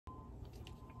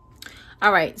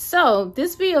All right, so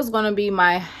this video is going to be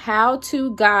my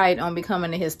how-to guide on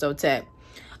becoming a histotech.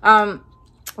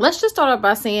 Let's just start off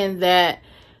by saying that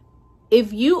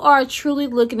if you are truly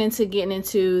looking into getting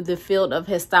into the field of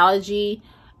histology,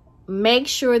 make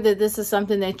sure that this is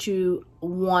something that you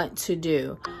want to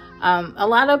do. A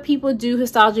lot of people do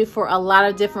histology for a lot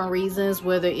of different reasons,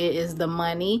 whether it is the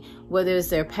money, whether it's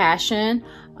their passion,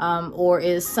 or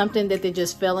is something that they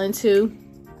just fell into,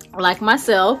 like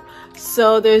myself.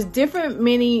 So there's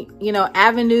many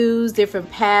avenues, different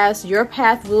paths. Your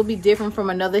path will be different from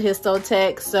another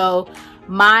histotech. So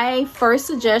my first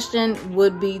suggestion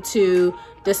would be to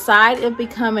decide if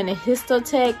becoming a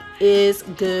histotech is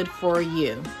good for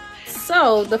you.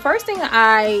 So the first thing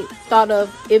I thought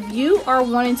of, if you are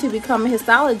wanting to become a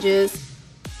histologist,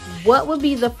 what would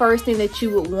be the first thing that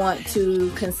you would want to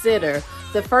consider?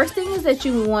 The first thing is that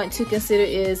you want to consider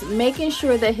is making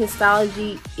sure that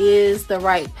histology is the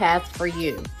right path for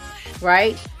you,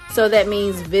 right? So that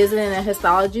means visiting a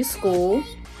histology school,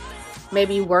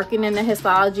 maybe working in a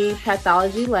histology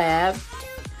pathology lab,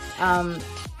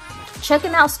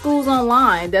 checking out schools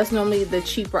online. That's normally the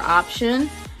cheaper option.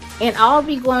 And I'll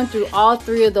be going through all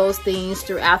three of those things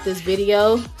throughout this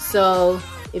video. So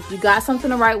if you got something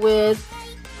to write with,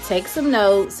 take some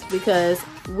notes, because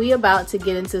we about to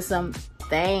get into some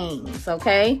things,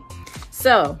 okay?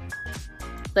 So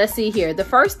let's see here. The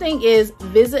first thing is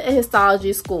visit a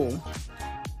histology school.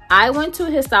 I went to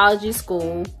a histology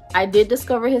school. I did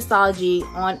discover histology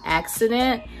on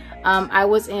accident. I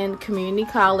was in community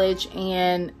college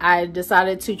and I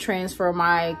decided to transfer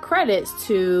my credits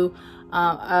to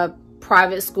a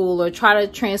private school, or try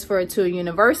to transfer it to a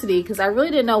university, because I really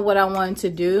didn't know what I wanted to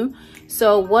do.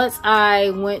 So once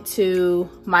I went to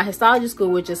my histology school,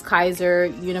 which is Kaiser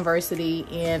University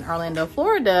in Orlando,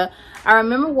 Florida, I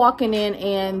remember walking in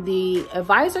and the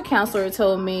advisor counselor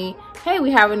told me, hey,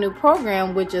 we have a new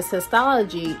program, which is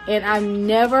histology. And I've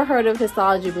never heard of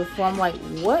histology before. I'm like,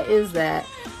 what is that?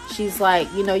 She's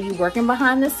like, you working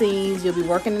behind the scenes, you'll be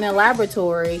working in a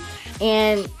laboratory,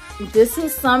 and this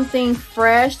is something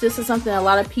fresh. This is something a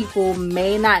lot of people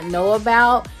may not know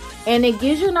about, and it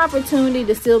gives you an opportunity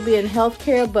to still be in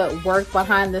healthcare but work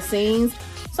behind the scenes.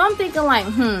 So I'm thinking like,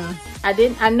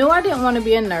 I knew I didn't want to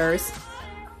be a nurse.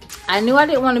 I knew I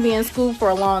didn't want to be in school for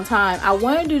a long time. I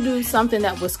wanted to do something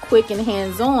that was quick and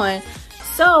hands-on.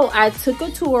 So I took a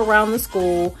tour around the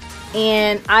school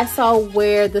and I saw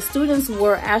where the students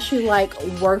were actually like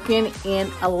working in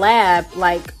a lab,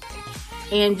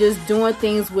 and just doing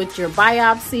things with your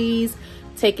biopsies,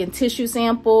 taking tissue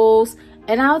samples.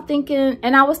 And I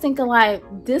was thinking like,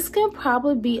 this could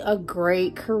probably be a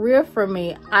great career for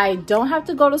me. I don't have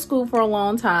to go to school for a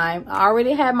long time. I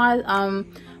already had my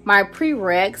my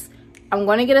prereqs. I'm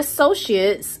going to get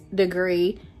associate's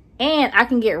degree and I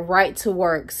can get right to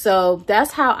work. So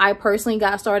that's how I personally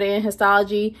got started in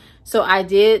histology. So I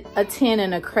did attend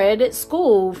an accredited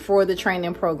school for the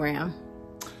training program.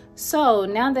 So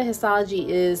now that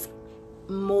histology is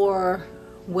more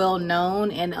well known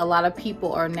and a lot of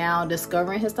people are now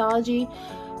discovering histology,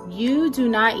 you do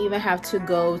not even have to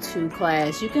go to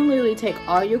class. You can literally take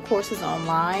all your courses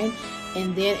online,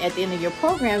 and then at the end of your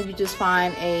program, you just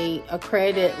find a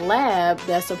accredited lab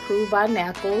that's approved by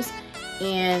NACLS.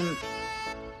 And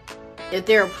if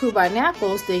they're approved by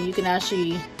NACLS, then you can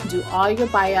actually do all your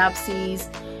biopsies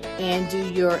and do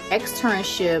your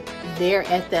externship there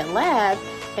at that lab,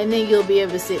 and then you'll be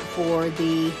able to sit for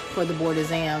the board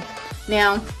exam.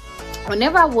 Now,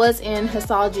 whenever I was in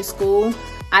histology school,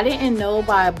 I didn't know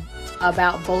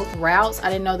about both routes. I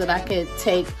didn't know that I could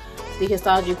take the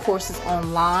histology courses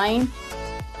online.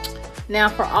 Now,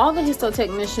 for all the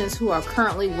histotechnicians who are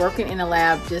currently working in a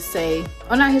lab, just say,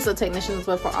 or not histotechnicians,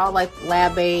 but for all like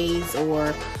lab aides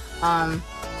or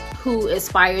who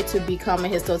aspire to become a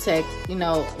histotech,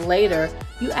 later,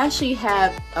 you actually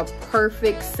have a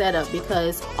perfect setup,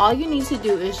 because all you need to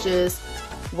do is just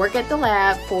work at the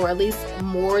lab for at least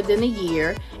more than a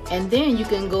year, and then you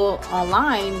can go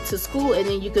online to school, and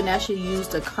then you can actually use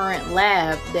the current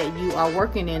lab that you are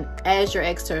working in as your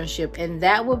externship. And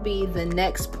that would be the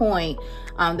next point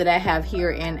that I have here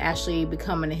in actually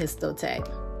becoming a histotech.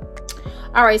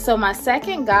 All right, so my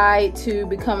second guide to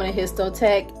becoming a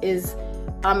histotech is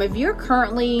if you're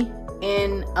currently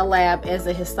in a lab as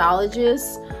a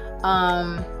histologist,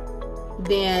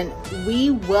 then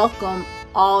we welcome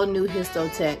all new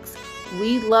histotechs.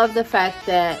 We love the fact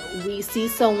that we see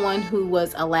someone who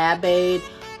was a lab aide,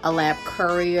 a lab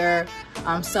courier,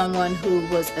 someone who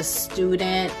was a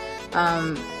student,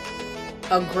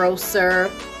 a grocer.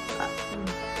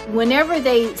 Whenever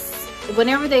they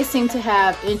seem to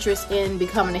have interest in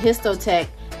becoming a histotech,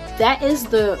 that is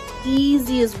the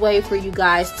easiest way for you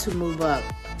guys to move up.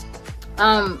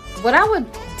 What I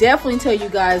would definitely tell you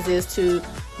guys is to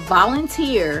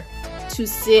volunteer to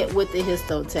sit with the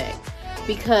histotech,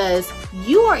 because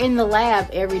you are in the lab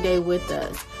every day with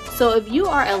us. So if you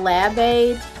are a lab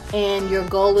aide and your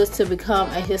goal is to become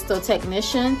a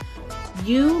histotechnician,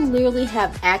 you literally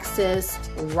have access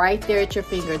right there at your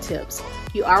fingertips.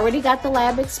 You already got the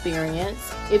lab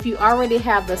experience. If you already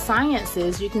have the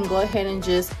sciences, you can go ahead and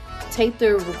just take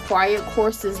the required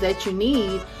courses that you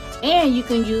need, and you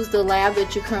can use the lab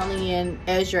that you're currently in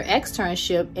as your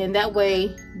externship, and that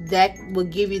way that will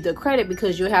give you the credit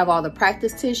because you'll have all the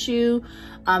practice tissue.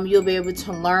 You'll be able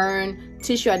to learn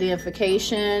tissue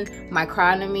identification,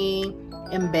 microtomy,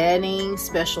 embedding,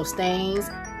 special stains,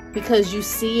 because you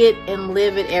see it and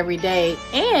live it every day.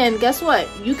 And guess what?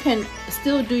 You can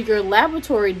still do your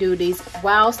laboratory duties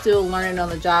while still learning on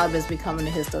the job as becoming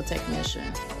a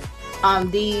histotechnician.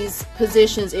 These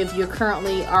positions, if you're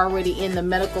currently already in the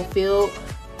medical field,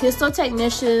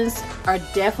 histotechnicians are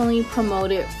definitely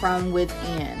promoted from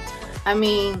within. I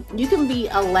mean, you can be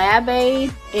a lab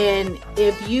aide, and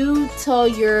if you tell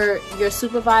your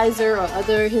supervisor or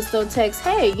other histotechs,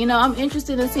 hey, you know, I'm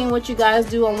interested in seeing what you guys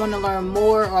do, I want to learn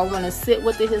more, or I want to sit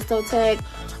with the histotech,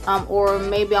 or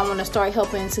maybe I want to start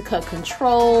helping to cut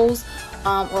controls,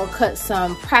 or cut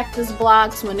some practice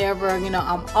blocks whenever, you know,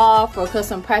 I'm off, or cut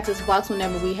some practice blocks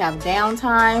whenever we have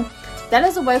downtime. That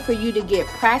is a way for you to get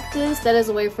practice. That is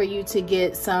a way for you to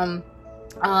get some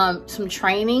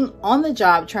training, on the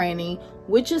job training,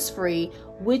 which is free,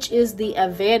 which is the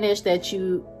advantage that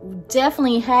you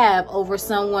definitely have over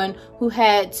someone who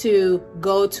had to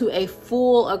go to a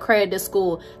full accredited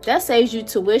school. That saves you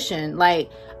tuition.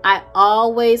 Like, I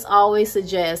always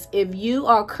suggest, if you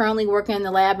are currently working in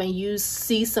the lab and you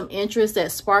see some interest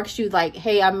that sparks you, like,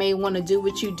 hey, I may want to do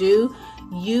what you do,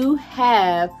 you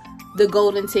have the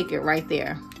golden ticket right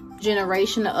there.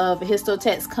 Generation of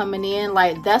histotechs coming in,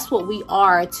 like, that's what we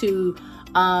are to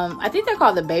I think they're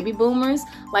called the baby boomers.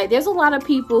 Like, there's a lot of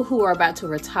people who are about to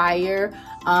retire,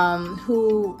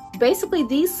 who basically,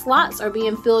 these slots are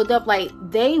being filled up. Like,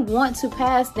 they want to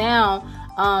pass down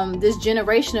this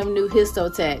generation of new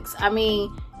histotechs. I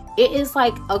mean, it is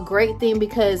like a great thing,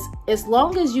 because as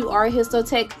long as you are a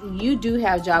histotech, you do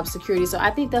have job security. So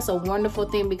I think that's a wonderful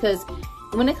thing, because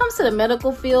when it comes to the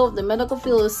medical field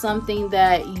is something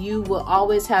that you will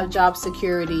always have job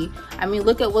security. I mean,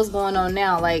 look at what's going on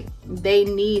now. Like, they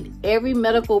need every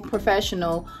medical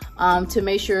professional to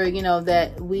make sure, you know,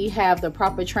 that we have the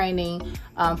proper training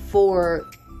for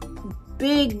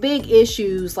big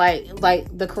issues like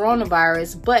the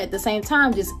coronavirus, but at the same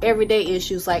time, just everyday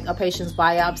issues like a patient's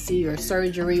biopsy or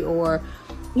surgery, or,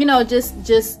 you know,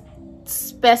 just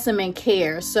specimen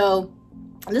care. So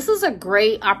this is a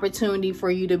great opportunity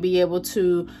for you to be able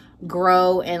to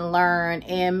grow and learn,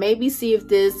 and maybe see if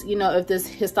this, you know, if this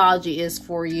histology is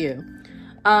for you.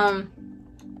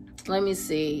 Let me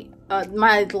see.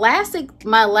 My last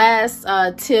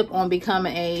tip on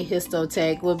becoming a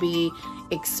histotech would be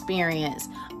experience.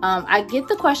 I get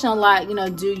the question a lot, you know,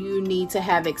 do you need to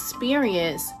have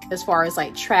experience as far as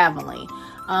like traveling?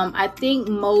 I think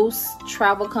most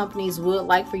travel companies would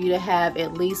like for you to have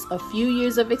at least a few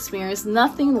years of experience,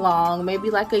 nothing long, maybe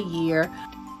like a year.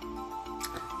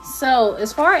 So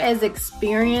as far as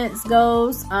experience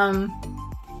goes, having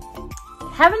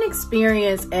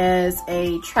experience as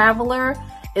a traveler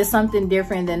is something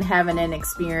different than having an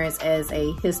experience as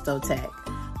a histotech.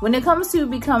 When it comes to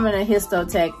becoming a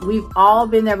histotech, we've all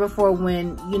been there before.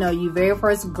 When, you know, you very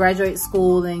first graduate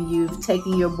school and you've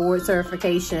taken your board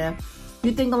certification,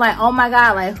 you're thinking like, oh my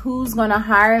God, like, who's gonna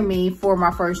hire me for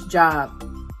my first job?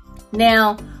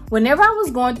 Now, whenever I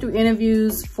was going through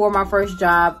interviews for my first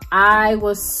job, I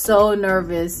was so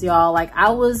nervous, y'all. Like,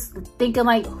 I was thinking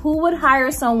like, who would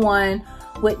hire someone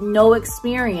with no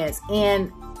experience?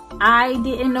 And I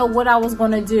didn't know what I was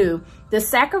gonna do. The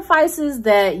sacrifices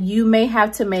that you may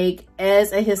have to make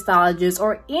as a histologist,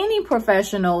 or any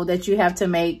professional that you have to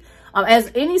make,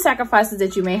 as any sacrifices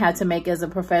that you may have to make as a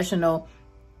professional,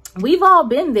 we've all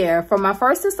been there. For my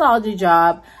first histology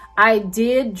job, I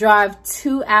did drive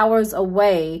 2 hours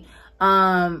away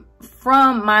from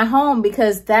my home,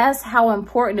 because that's how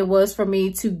important it was for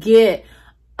me to get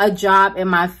a job in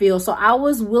my field. So I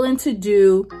was willing to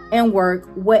do and work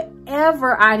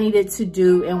whatever I needed to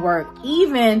do and work.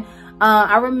 Even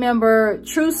I remember,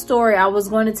 true story, I was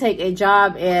going to take a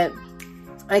job at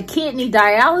a kidney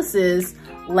dialysis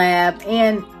lab,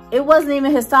 and it wasn't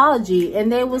even histology.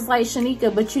 And they was like,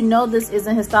 Shanika, but you know this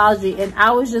isn't histology. And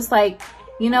I was just like,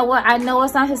 you know what, I know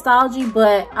it's not histology,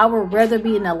 but I would rather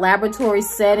be in a laboratory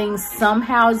setting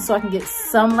somehow so I can get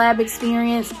some lab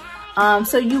experience.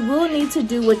 So you will need to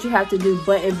do what you have to do.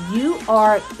 But if you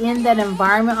are in that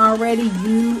environment already,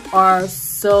 you are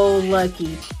so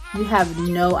lucky. You have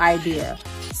no idea.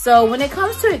 So when it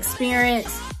comes to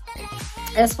experience,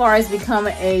 as far as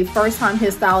becoming a first-time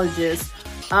histologist,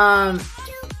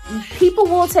 people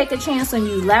will take a chance on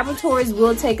you. Laboratories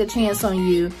will take a chance on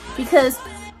you because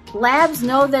labs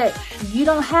know that you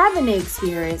don't have any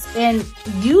experience, and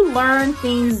you learn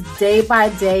things day by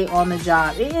day on the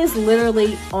job. It is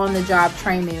literally on the job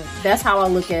training. That's how I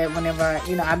look at it whenever,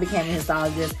 you know, I became a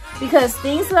histologist, because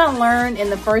things that I learned in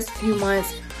the first few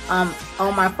months on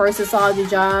my first histology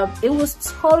job, it was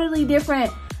totally different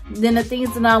than the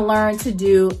things that I learned to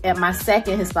do at my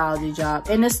second histology job.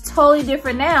 And it's totally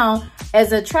different now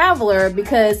as a traveler,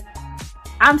 because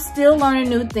I'm still learning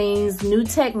new things, new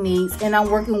techniques, and I'm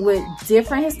working with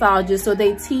different histologists. So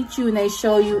they teach you and they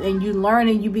show you, and you learn,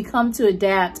 and you become to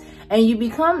adapt, and you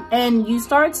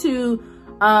start to,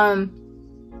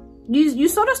 you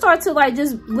sort of start to like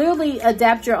just literally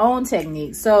adapt your own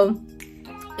techniques. So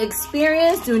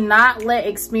experience, do not let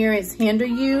experience hinder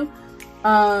you.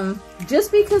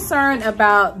 Just be concerned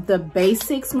about the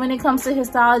basics when it comes to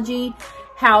histology,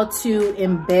 how to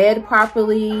embed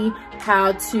properly,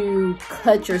 how to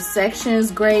cut your sections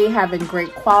great, having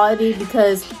great quality,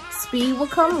 because speed will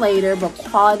come later, but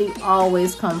quality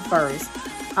always comes first.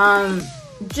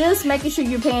 Just making sure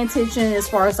you're paying attention as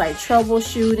far as like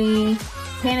troubleshooting,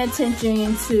 paying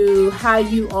attention to how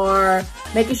you are,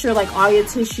 making sure like all your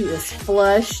tissue is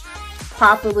flushed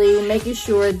properly, making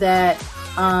sure that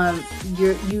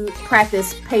you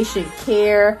practice patient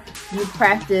care, you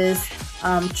practice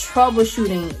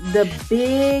troubleshooting. The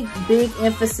big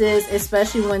emphasis,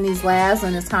 especially when these labs,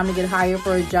 when it's time to get hired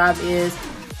for a job, is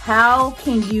how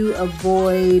can you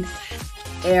avoid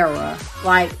error,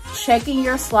 like checking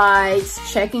your slides,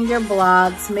 checking your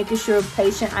blocks, making sure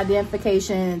patient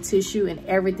identification and tissue and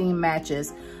everything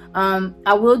matches.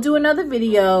 I will do another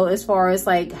video as far as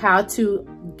like how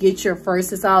to get your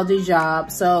first histology job,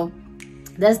 so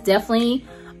that's definitely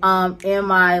in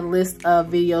my list of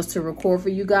videos to record for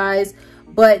you guys.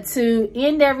 But to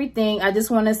end everything, I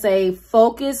just want to say,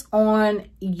 focus on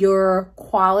your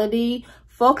quality.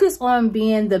 Focus on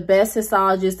being the best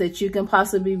histologist that you can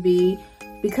possibly be,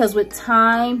 because with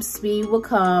time, speed will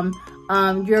come.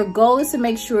 Your goal is to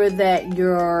make sure that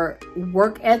your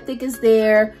work ethic is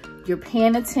there, you're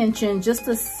paying attention. Just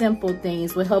the simple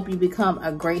things will help you become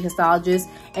a great histologist.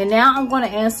 And now I'm going to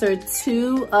answer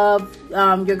two of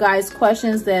your guys'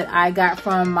 questions that I got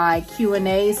from my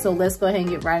Q&A. So let's go ahead and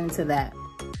get right into that.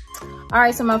 All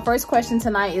right, so my first question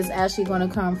tonight is actually going to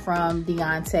come from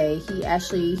Deontay. He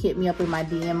actually hit me up in my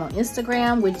DM on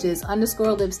Instagram, which is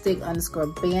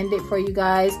 _lipstick_bandit for you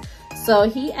guys. So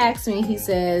he asked me, he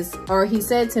said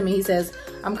to me,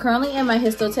 I'm currently in my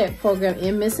histotech program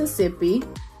in Mississippi,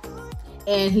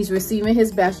 and he's receiving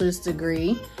his bachelor's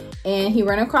degree, and he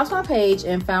ran across my page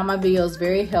and found my videos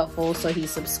very helpful, so he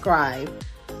subscribed.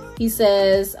 He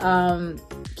says,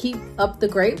 keep up the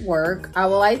great work.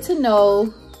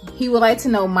 He would like to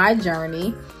know my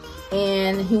journey,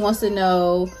 and he wants to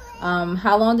know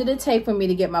how long did it take for me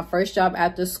to get my first job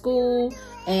after school,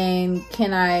 and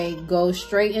can I go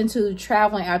straight into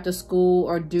traveling after school,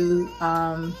 or do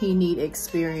he need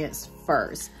experience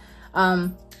first?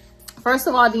 First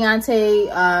of all, Deontay,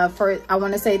 I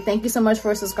want to say thank you so much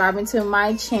for subscribing to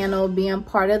my channel, being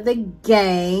part of the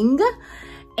gang.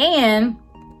 And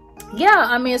yeah,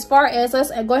 I mean, as far as,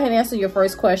 let's go ahead and answer your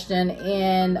first question.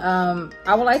 And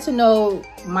I would like to know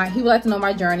he would like to know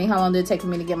my journey. How long did it take for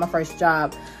me to get my first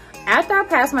job? After I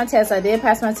passed my test, I did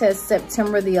pass my test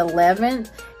September the 11th,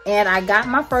 and I got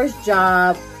my first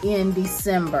job in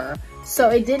December. So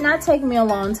it did not take me a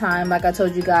long time, like I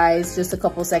told you guys just a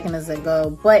couple seconds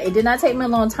ago, but it did not take me a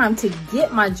long time to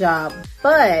get my job,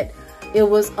 but it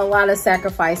was a lot of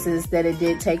sacrifices that it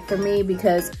did take for me,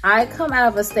 because I come out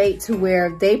of a state to where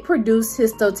they produce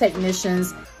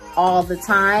histotechnicians all the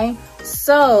time.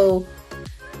 So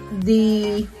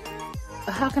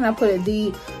how can I put it?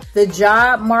 The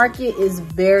job market is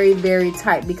very, very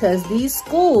tight, because these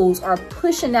schools are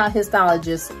pushing out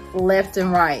histologists left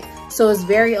and right. So it's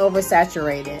very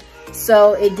oversaturated.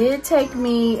 So it did take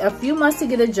me a few months to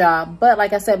get a job. But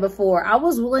like I said before, I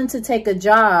was willing to take a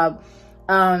job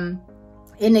in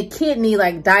a kidney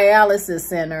like dialysis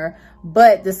center.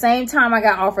 But the same time I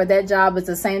got offered that job is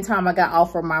the same time I got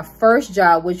offered my first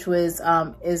job, which was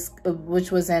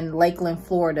in Lakeland,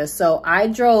 Florida. So I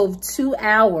drove 2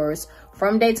 hours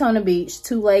from Daytona Beach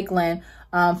to Lakeland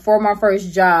for my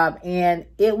first job, and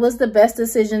it was the best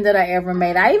decision that I ever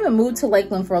made. I even moved to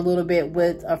Lakeland for a little bit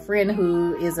with a friend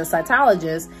who is a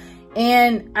cytologist,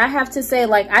 and I have to say,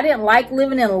 like, I didn't like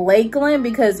living in Lakeland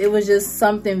because it was just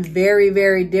something very,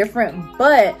 very different,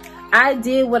 but I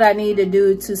did what I needed to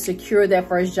do to secure that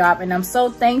first job, and I'm so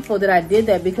thankful that I did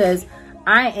that, because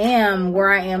I am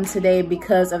where I am today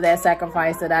because of that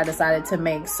sacrifice that I decided to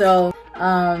make. So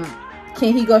can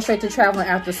he go straight to traveling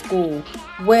after school?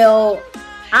 Well,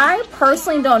 I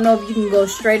personally don't know if you can go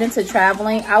straight into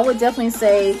traveling. I would definitely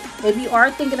say, if you are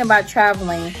thinking about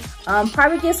traveling,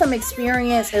 probably get some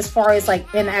experience as far as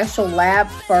like in the actual lab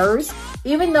first.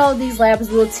 Even though these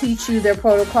labs will teach you their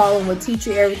protocol and will teach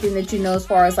you everything that you know as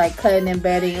far as like cutting and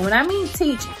bedding. And when I mean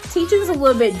teaching is a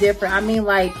little bit different. I mean,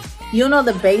 like, you'll know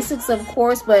the basics, of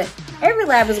course, but every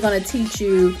lab is going to teach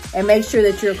you and make sure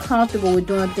that you're comfortable with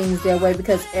doing things their way,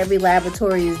 because every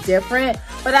laboratory is different.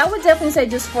 But I would definitely say,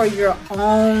 just for your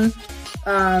own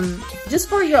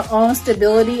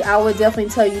stability, I would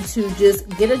definitely tell you to just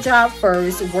get a job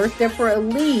first, work there for at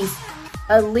least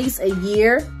a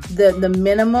year, the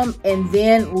minimum, and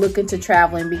then look into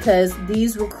traveling, because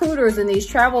these recruiters and these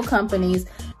travel companies,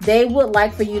 they would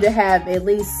like for you to have at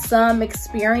least some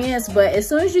experience. But as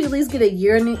soon as you at least get a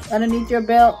year underneath your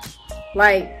belt,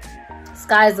 like,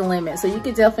 sky's the limit. So you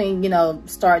could definitely, you know,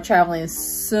 start traveling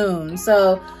soon.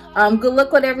 So good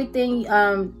luck with everything,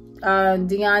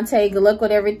 Deontay. Good luck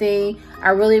with everything.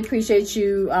 I really appreciate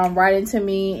you writing to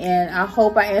me, and I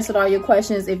hope I answered all your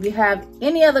questions. If you have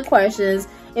any other questions,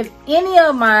 if any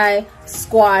of my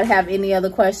squad have any other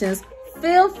questions,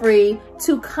 feel free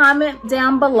to comment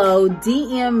down below,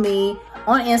 DM me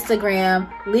on Instagram,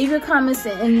 leave your comments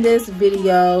in this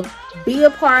video, be a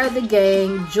part of the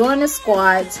gang, join the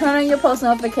squad, turn on your post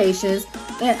notifications,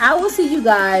 and I will see you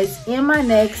guys in my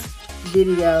next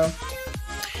video.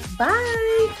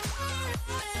 Bye.